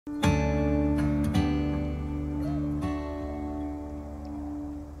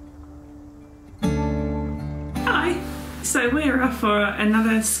So we're off for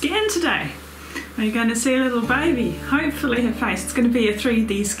another scan today. We're going to see a little baby, hopefully her face. It's going to be a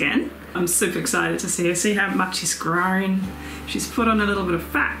 3D scan. I'm super excited to see her, see how much she's grown. She's put on a little bit of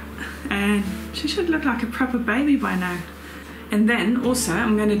fat and she should look like a proper baby by now. And then also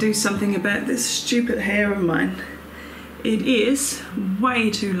I'm going to do something about this stupid hair of mine. It is way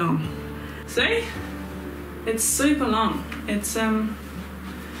too long. See? It's super long. It's look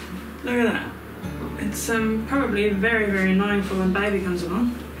at that. It's probably very, very annoying for when baby comes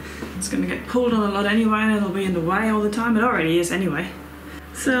along. It's going to get pulled on a lot anyway and it'll be in the way all the time. It already is anyway.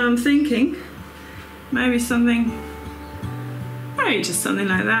 So I'm thinking maybe just something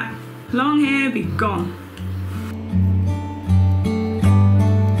like that. Long hair, be gone.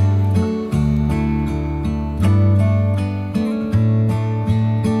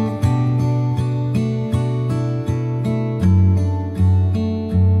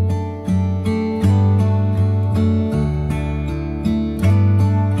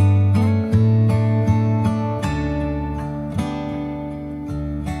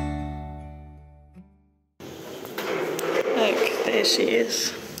 There she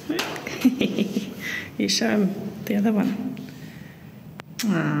is. You show him the other one.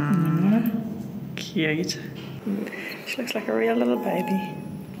 Aww, cute. She looks like a real little baby.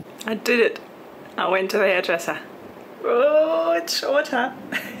 I did it. I went to the hairdresser. Oh, it's shorter.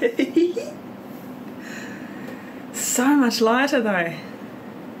 So much lighter though.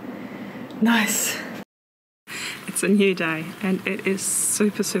 Nice. It's a new day and it is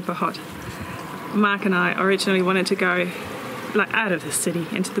super, super hot. Mark and I originally wanted to go like out of the city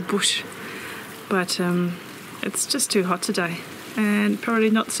into the bush, but it's just too hot today and probably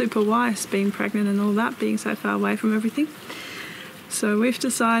not super wise being pregnant and all that, being so far away from everything. So we've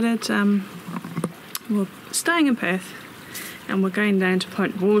decided we're staying in Perth and we're going down to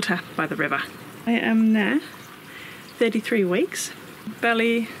Point Walter by the river. I am now 33 weeks.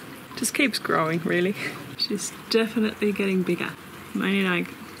 Belly just keeps growing really. She's definitely getting bigger. I'm only like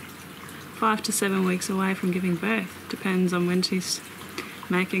 5 to 7 weeks away from giving birth. Depends on when she's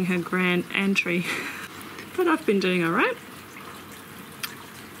making her grand entry. But I've been doing alright.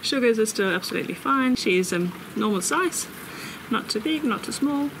 Sugars are still absolutely fine. She's normal size. Not too big, not too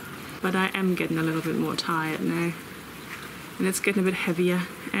small. But I am getting a little bit more tired now. And it's getting a bit heavier.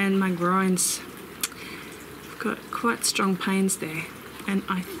 And my groins, I've got quite strong pains there. And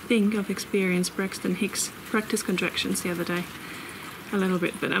I think I've experienced Braxton Hicks practice contractions the other day. A little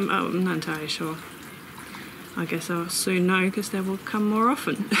bit, but I'm not entirely sure. I guess I'll soon know because they will come more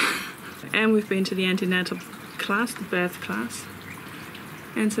often. And we've been to the antenatal class, the birth class.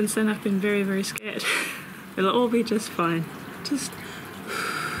 And since then I've been very, very scared. It'll all be just fine. Just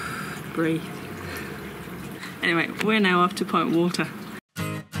breathe. Anyway, we're now off to Point Walter.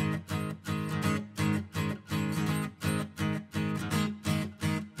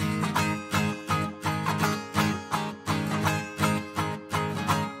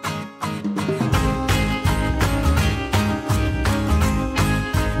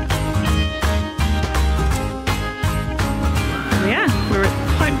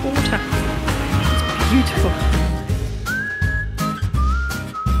 Beautiful.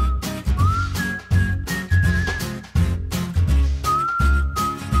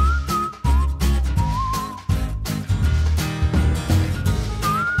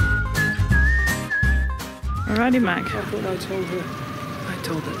 Alrighty, Mike. I thought I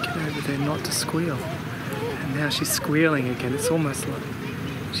told that kid over there not to squeal. And now she's squealing again. It's almost like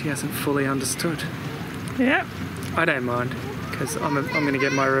she hasn't fully understood. Yeah. I don't mind, because I'm going to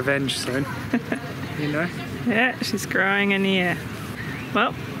get my revenge soon. You know? Yeah, she's growing in the air.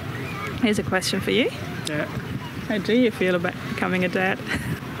 Well, here's a question for you. Yeah. How do you feel about becoming a dad?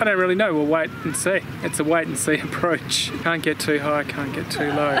 I don't really know. We'll wait and see. It's a wait and see approach. Can't get too high, can't get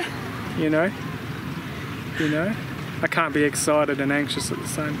too low. You know? You know? I can't be excited and anxious at the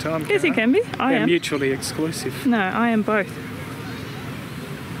same time. Yes, you can be. I am. They're mutually exclusive. No, I am both.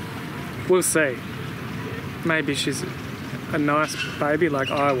 We'll see. Maybe she's a nice baby like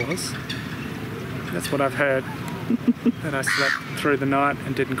I was. That's what I've heard. That I slept through the night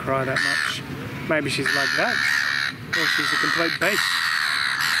and didn't cry that much. Maybe she's like that. Or she's a complete beast.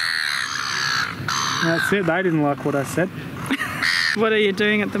 That's it. They didn't like what I said. What are you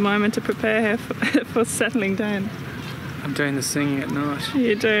doing at the moment to prepare her for settling down? I'm doing the singing at night.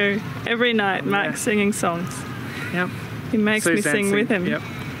 You do. Every night, Mark's singing songs. Yep. He makes me sing with him. Yep.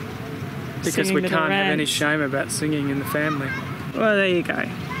 Because we can't have any shame about singing in the family. Well, there you go.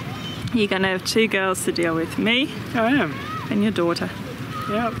 You're going to have 2 girls to deal with. Me. I am. And your daughter.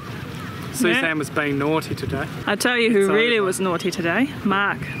 Yep. Suzanne was being naughty today. I tell you who really was naughty today.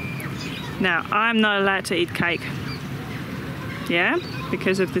 Mark. Now, I'm not allowed to eat cake. yeah,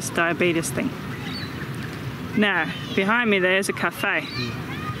 because of this diabetes thing. Now, behind me there's a cafe.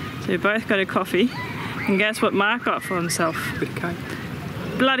 So we both got a coffee, and guess what Mark got for himself? Bit of cake.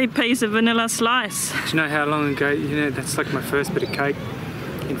 Bloody piece of vanilla slice. Do you know how long ago, you know, that's like my first bit of cake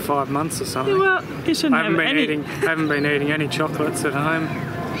in 5 months or something. Well, you shouldn't have any. I haven't been eating any chocolates at home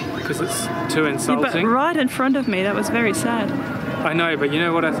because it's too insulting. Yeah, but right in front of me, that was very sad. I know, but you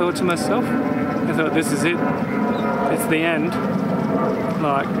know what I thought to myself? I thought, this is it. It's the end.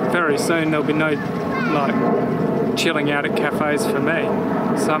 Like, very soon there'll be no, like, chilling out at cafes for me.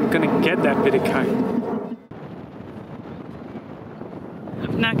 So I'm gonna get that bit of cake.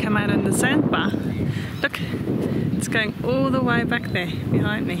 I've now come out in the sandbar. Look, it's going all the way back there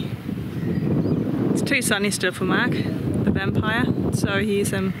behind me. It's too sunny still for Mark, the vampire, so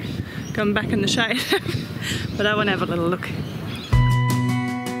he's gone back in the shade. But I want to have a little look.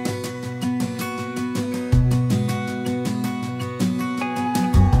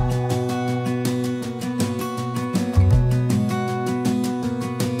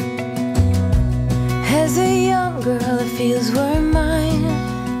 As a young girl, it feels we're mine.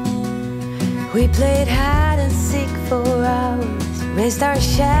 We played hide and seek for hours, raised our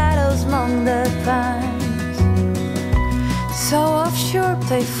shadows among the pines. So offshore,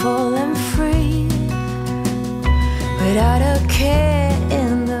 playful and free, without a care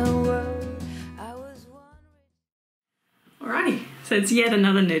in the world. I was Alrighty, so it's yet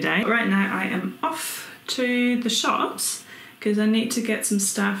another new day. Right now I am off to the shops because I need to get some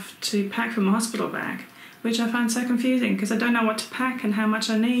stuff to pack for my hospital bag, which I find so confusing because I don't know what to pack and how much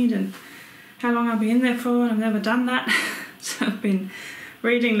I need and how long I'll be in there for, and I've never done that. So I've been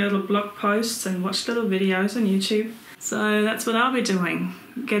reading little blog posts and watched little videos on YouTube. So that's what I'll be doing.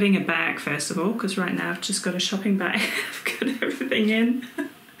 Getting a bag first of all, because right now I've just got a shopping bag. I've got everything in.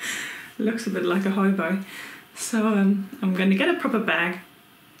 Looks a bit like a hobo. So I'm going to get a proper bag.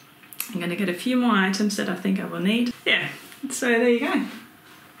 I'm going to get a few more items that I think I will need. Yeah, so there you go.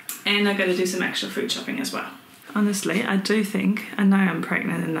 And I've got to do some extra food shopping as well. Honestly, I do think, I know I'm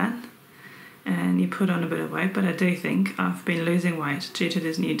pregnant and that, and you put on a bit of weight, but I do think I've been losing weight due to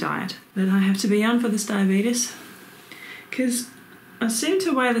this new diet that I have to be on for this diabetes. Because I seem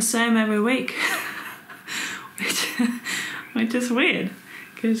to weigh the same every week, which is weird.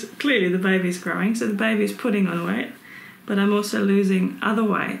 Because clearly the baby's growing, so the baby's putting on weight, but I'm also losing other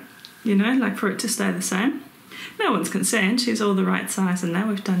weight, you know, like for it to stay the same. No one's concerned, she's all the right size, and now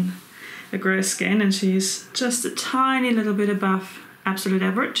we've done a gross scan and she's just a tiny little bit above absolute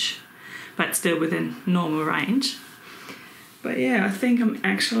average, but still within normal range. But yeah, I think I'm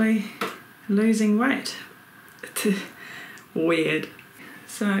actually losing weight. Weird.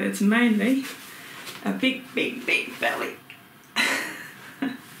 So it's mainly a big belly.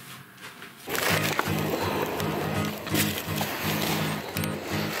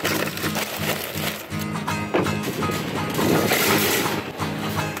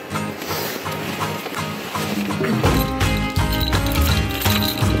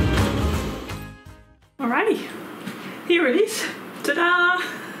 Alrighty, here it is. Ta-da!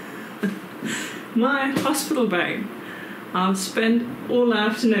 My hospital bag. I've spent all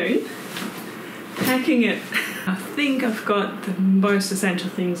afternoon packing it. I think I've got the most essential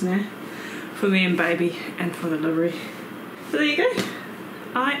things now for me and baby and for delivery. So there you go.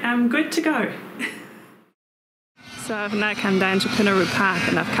 I am good to go. So I've now come down to Pinnaroo Park,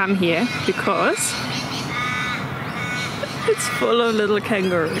 and I've come here because it's full of little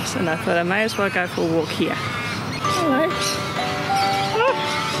kangaroos, and I thought I may as well go for a walk here. Hello.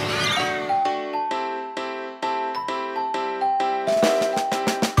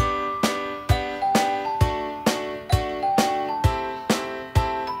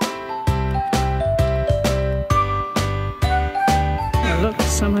 Oh, look,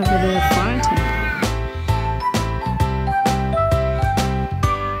 some over there fighting.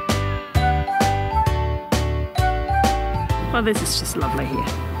 Well, this is just lovely here.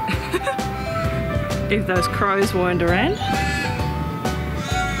 If those crows weren't around.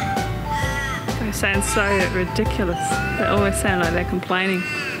 They sound so ridiculous. They always sound like they're complaining.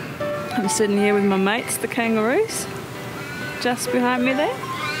 I'm sitting here with my mates, the kangaroos, just behind me there.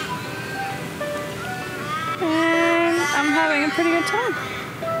 And I'm having a pretty good time.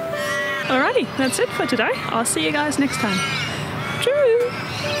 Alrighty, that's it for today. I'll see you guys next time. Choo!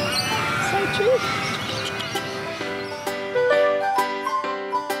 Say cheers.